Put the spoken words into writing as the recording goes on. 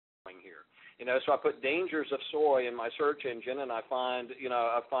here. So I put dangers of soy in my search engine, and I find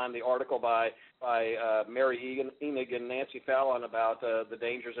the article by Mary Enig and Nancy Fallon about the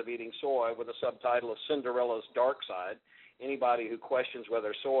dangers of eating soy with a subtitle of Cinderella's Dark Side. Anybody who questions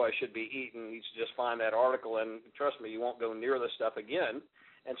whether soy should be eaten needs to just find that article, and trust me, you won't go near this stuff again.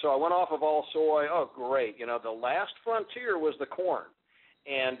 And so I went off of all soy. Oh, great. The last frontier was the corn.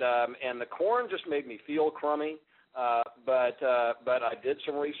 And the corn just made me feel crummy. But I did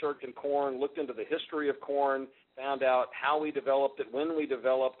some research in corn, looked into the history of corn, found out how we developed it, when we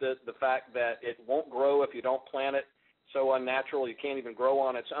developed it, the fact that it won't grow if you don't plant it, so unnatural you can't even grow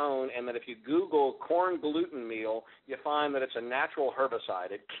on its own, and that if you Google corn gluten meal, you find that it's a natural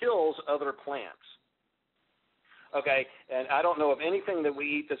herbicide. It kills other plants. Okay, and I don't know of anything that we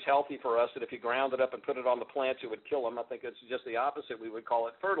eat that's healthy for us that if you ground it up and put it on the plants, it would kill them. I think it's just the opposite. We would call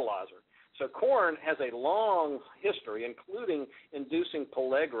it fertilizer. So corn has a long history, including inducing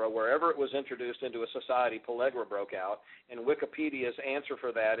pellagra. Wherever it was introduced into a society, pellagra broke out, and Wikipedia's answer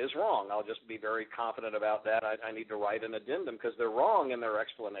for that is wrong. I'll just be very confident about that. I need to write an addendum because they're wrong in their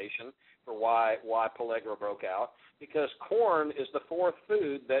explanation for why pellagra broke out, because corn is the fourth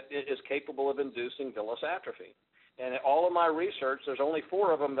food that is capable of inducing villus atrophy. And all of my research, there's only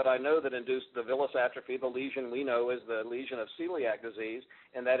 4 of them that I know that induce the villus atrophy. The lesion we know is the lesion of celiac disease,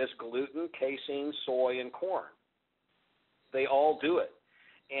 and that is gluten, casein, soy, and corn. They all do it.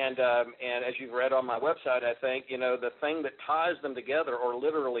 And as you've read on my website, I think, the thing that ties them together or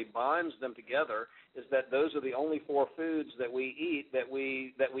literally binds them together is that those are the only 4 foods that we eat that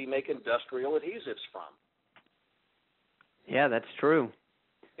we make industrial adhesives from. Yeah, that's true.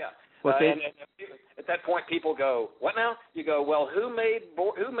 Yeah. And at that point, people go, "What now?" You go, "Well, who made?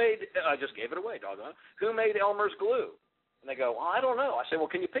 I just gave it away, doggone. Who made Elmer's glue?" And they go, "Well, I don't know." I say, "Well,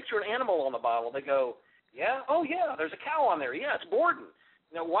 can you picture an animal on the bottle?" They go, "Yeah, oh yeah, there's a cow on there. Yeah, it's Borden."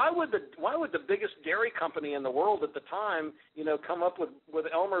 Why would the biggest dairy company in the world at the time, come up with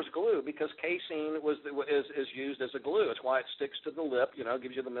Elmer's glue? Because casein is used as a glue. It's why it sticks to the lip.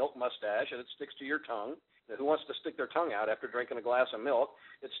 Gives you the milk mustache, and it sticks to your tongue. Who wants to stick their tongue out after drinking a glass of milk?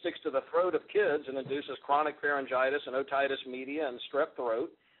 It sticks to the throat of kids and induces chronic pharyngitis and otitis media and strep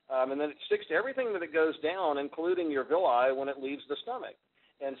throat. And then it sticks to everything that it goes down, including your villi, when it leaves the stomach.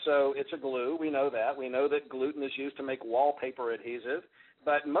 And so it's a glue. We know that. We know that gluten is used to make wallpaper adhesive.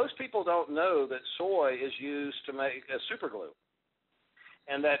 But most people don't know that soy is used to make a super glue.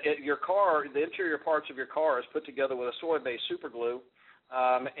 And that the interior parts of your car is put together with a soy-based super glue.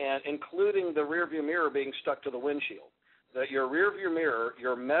 And including the rearview mirror being stuck to the windshield. That your rearview mirror,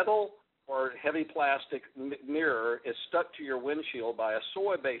 your metal or heavy plastic mirror is stuck to your windshield by a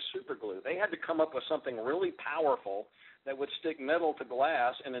soy-based super glue. They had to come up with something really powerful that would stick metal to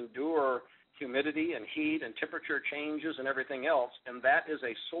glass and endure humidity and heat and temperature changes and everything else, and that is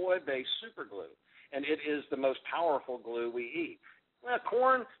a soy-based super glue. And it is the most powerful glue we eat. Well,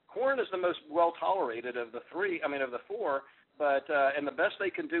 corn is the most well-tolerated of the 4, But and the best they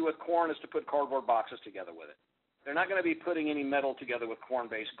can do with corn is to put cardboard boxes together with it. They're not going to be putting any metal together with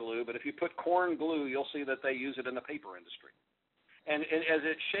corn-based glue, but if you put corn glue, you'll see that they use it in the paper industry. And as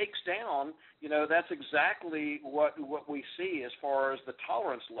it shakes down, that's exactly what we see as far as the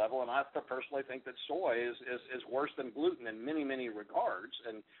tolerance level. And I personally think that soy is worse than gluten in many, many regards.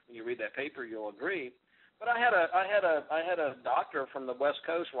 And when you read that paper, you'll agree. But I had a doctor from the West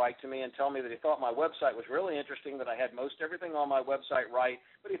Coast write to me and tell me that he thought my website was really interesting, that I had most everything on my website right,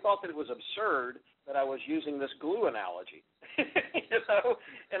 but he thought that it was absurd that I was using this glue analogy.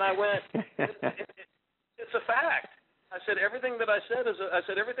 And I went, it's a fact. I said everything that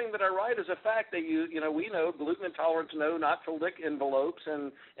everything that I write is a fact. That we know gluten intolerance know not to lick envelopes,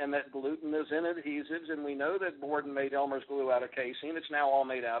 and that gluten is in adhesives, and we know that Borden made Elmer's glue out of casein. It's now all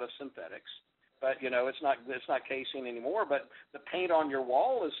made out of synthetics. But it's not casein anymore. But the paint on your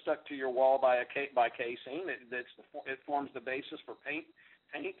wall is stuck to your wall by casein. It forms the basis for paints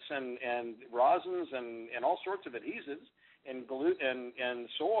and rosins and all sorts of adhesives. And gluten and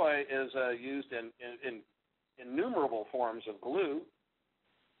soy is used in innumerable forms of glue.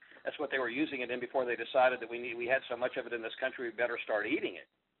 That's what they were using it in before they decided that we had so much of it in this country, we better start eating it.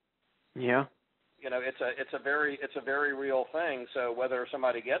 Yeah. It's a very real thing. So whether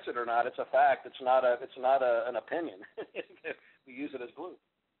somebody gets it or not, it's a fact. It's not an opinion. We use it as glue.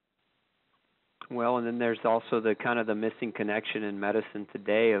 Well, and then there's also the kind of the missing connection in medicine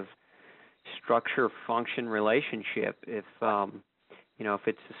today of structure-function relationship. If if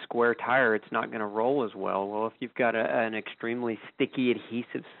it's a square tire, it's not going to roll as well. Well, if you've got an extremely sticky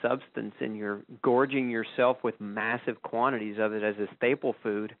adhesive substance and you're gorging yourself with massive quantities of it as a staple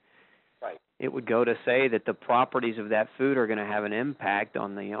food, right, it would go to say that the properties of that food are going to have an impact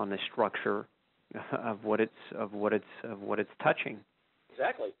on the structure of what it's touching.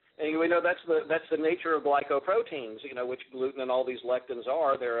 Exactly. And we know that's the nature of glycoproteins, which gluten and all these lectins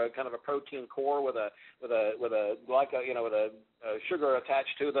are. They're a kind of a protein core with a sugar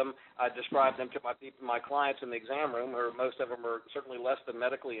attached to them. I describe them to my clients in the exam room, or most of them are certainly less than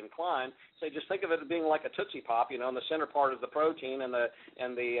medically inclined. So just think of it as being like a Tootsie Pop. In the center part is the protein, and the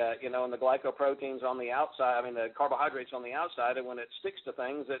glycoproteins on the outside. The carbohydrates on the outside, and when it sticks to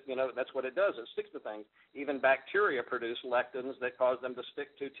things, that's what it does. It sticks to things. Even bacteria produce lectins that cause them to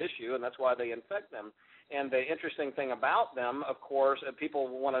stick to tissue, and that's why they infect them. And the interesting thing about them, of course,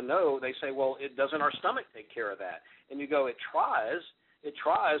 people want to know, they say, well, doesn't our stomach take care of that? And you go, it tries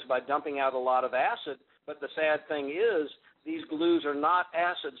by dumping out a lot of acid, but the sad thing is these glues are not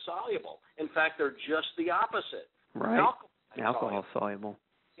acid soluble. In fact, they're just the opposite. Right. Alcohol soluble.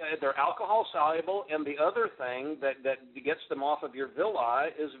 Yeah, they're alcohol soluble, and the other thing that gets them off of your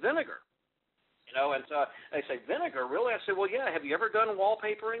villi is vinegar. And so they say, vinegar, really? I said, well, yeah, have you ever done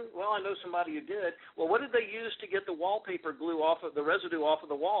wallpapering? Well, I know somebody who did. Well, what did they use to get the wallpaper glue off of the residue off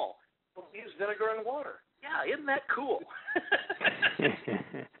of the wall? Well, they used vinegar and water. Yeah, isn't that cool?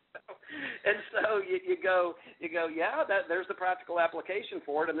 And so you go, yeah, there's the practical application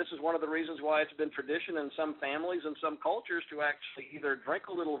for it, and this is one of the reasons why it's been tradition in some families and some cultures to actually either drink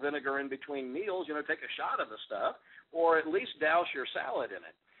a little vinegar in between meals, take a shot of the stuff, or at least douse your salad in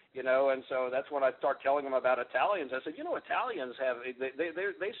it. And so that's when I start telling them about Italians. I said, Italians have,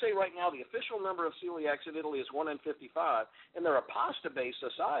 they say right now the official number of celiacs in Italy is 1 in 55, and they're a pasta-based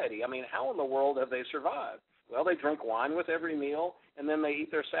society. How in the world have they survived? Well, they drink wine with every meal, and then they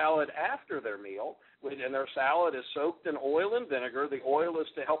eat their salad after their meal, and their salad is soaked in oil and vinegar. The oil is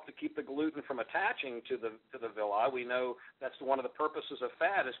to help to keep the gluten from attaching to the villi. We know that's one of the purposes of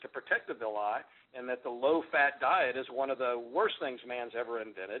fat, is to protect the villi, and that the low-fat diet is one of the worst things man's ever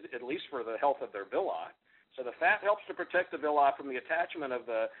invented, at least for the health of their villi. So the fat helps to protect the villi from the attachment of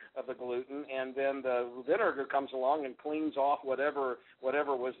the gluten, and then the vinegar comes along and cleans off whatever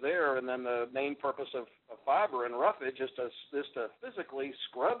was there. And then the main purpose of fiber and roughage is to physically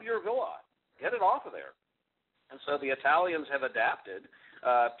scrub your villi, get it off of there. And so the Italians have adapted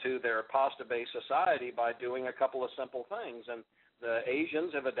to their pasta-based society by doing a couple of simple things, and the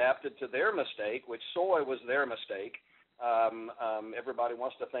Asians have adapted to their mistake, which soy was their mistake. Everybody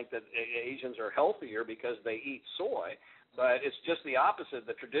wants to think that Asians are healthier because they eat soy, but it's just the opposite.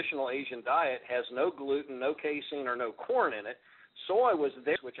 The traditional Asian diet has no gluten, no casein, or no corn in it. Soy was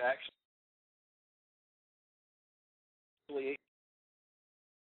there, which actually